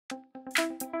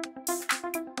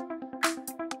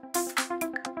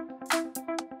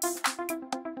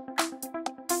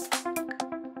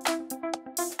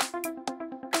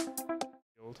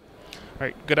All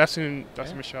right. Good afternoon, Dr.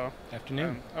 Yeah. Michaud.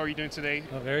 Afternoon. How are you doing today?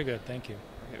 Oh, very good. Thank you.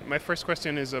 My first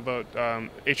question is about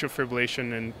atrial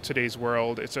fibrillation in today's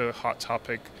world. It's a hot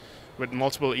topic with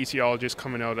multiple etiologies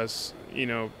coming out as,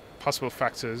 possible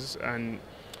factors, and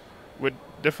with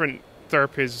different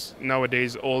therapies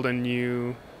nowadays, old and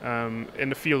new, in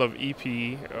the field of EP,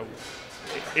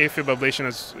 AFib ablation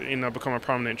has, become a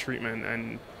prominent treatment,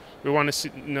 and we want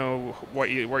to know what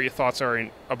your thoughts are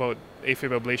about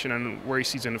AFib ablation and where you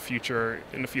see it in the future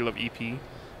in the field of EP.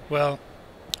 Well,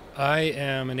 I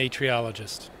am an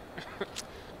atriologist,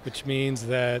 which means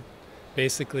that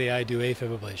basically I do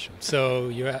AFib ablation. So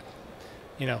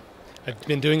I've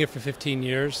been doing it for 15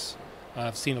 years.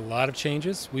 I've seen a lot of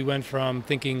changes. We went from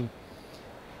thinking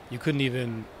you couldn't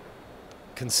even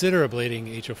consider ablating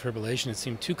atrial fibrillation. It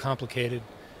seemed too complicated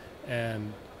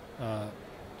and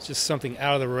just something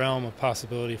out of the realm of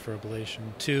possibility for ablation,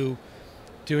 to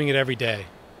doing it every day.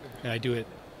 And I do it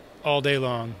all day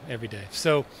long, every day.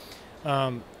 So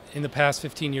in the past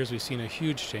 15 years, we've seen a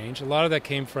huge change. A lot of that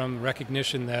came from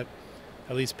recognition that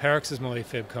at least paroxysmal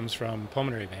AFib comes from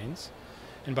pulmonary veins.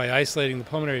 And by isolating the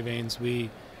pulmonary veins,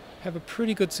 we have a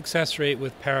pretty good success rate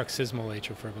with paroxysmal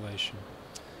atrial fibrillation.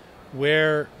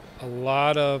 Where a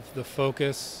lot of the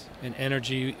focus and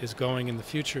energy is going in the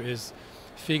future is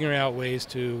figuring out ways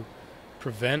to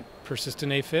prevent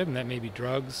persistent AFib, and that may be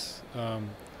drugs,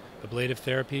 ablative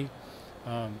therapy.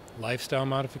 Lifestyle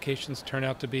modifications turn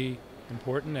out to be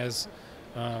important as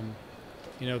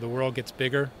the world gets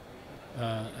bigger.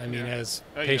 As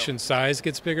patient size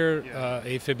gets bigger,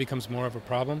 AFib becomes more of a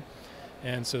problem,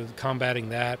 and so combating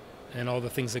that and all the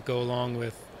things that go along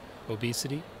with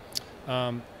obesity.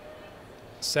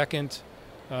 Second,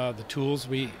 the tools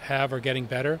we have are getting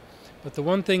better, but the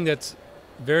one thing that's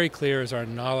very clear is our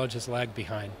knowledge has lagged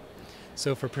behind.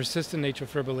 So for persistent atrial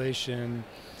fibrillation,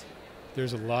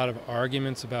 there's a lot of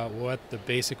arguments about what the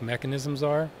basic mechanisms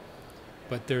are,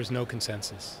 but there's no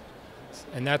consensus.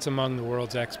 And that's among the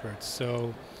world's experts.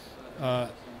 So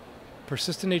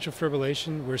persistent atrial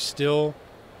fibrillation, we're still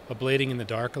ablating in the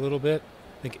dark a little bit.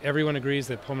 I think everyone agrees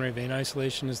that pulmonary vein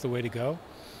isolation is the way to go.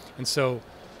 And so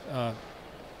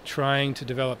trying to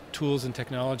develop tools and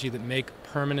technology that make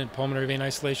permanent pulmonary vein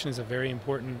isolation is a very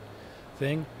important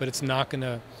thing, but it's not going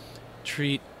to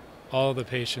treat all of the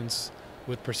patients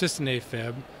with persistent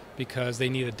AFib because they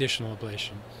need additional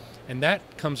ablation. And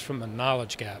that comes from a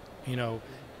knowledge gap.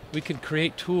 We can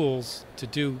create tools to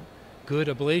do good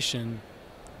ablation,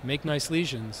 make nice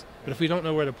lesions, but if we don't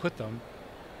know where to put them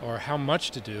or how much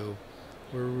to do,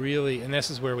 and this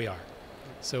is where we are.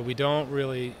 So we don't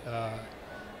really,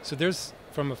 so there's,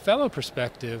 from a fellow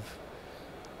perspective,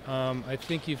 I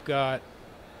think you've got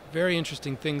very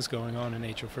interesting things going on in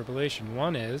atrial fibrillation.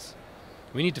 One is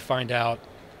we need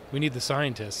the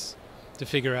scientists to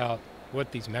figure out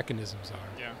what these mechanisms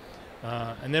are.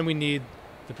 Yeah. And then we need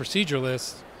the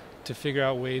proceduralists to figure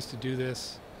out ways to do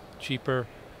this cheaper,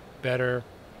 better,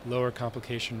 lower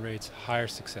complication rates, higher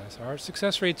success. Our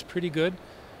success rate's pretty good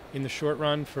in the short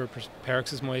run for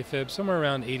paroxysmal AFib, somewhere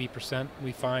around 80%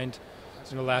 we find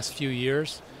in the last few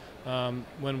years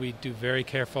when we do very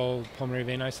careful pulmonary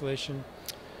vein isolation.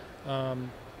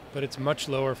 But it's much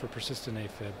lower for persistent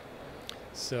AFib.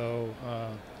 So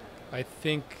I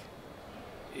think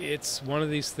it's one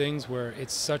of these things where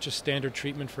it's such a standard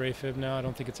treatment for AFib now, I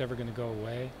don't think it's ever going to go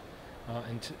away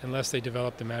unless they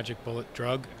develop the magic bullet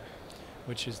drug,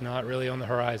 which is not really on the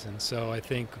horizon. So I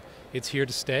think it's here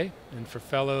to stay. And for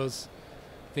fellows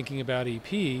thinking about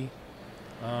EP,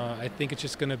 I think it's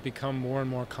just going to become more and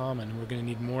more common. We're going to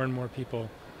need more and more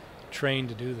people trained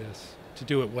to do this, to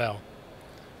do it well.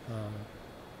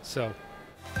 So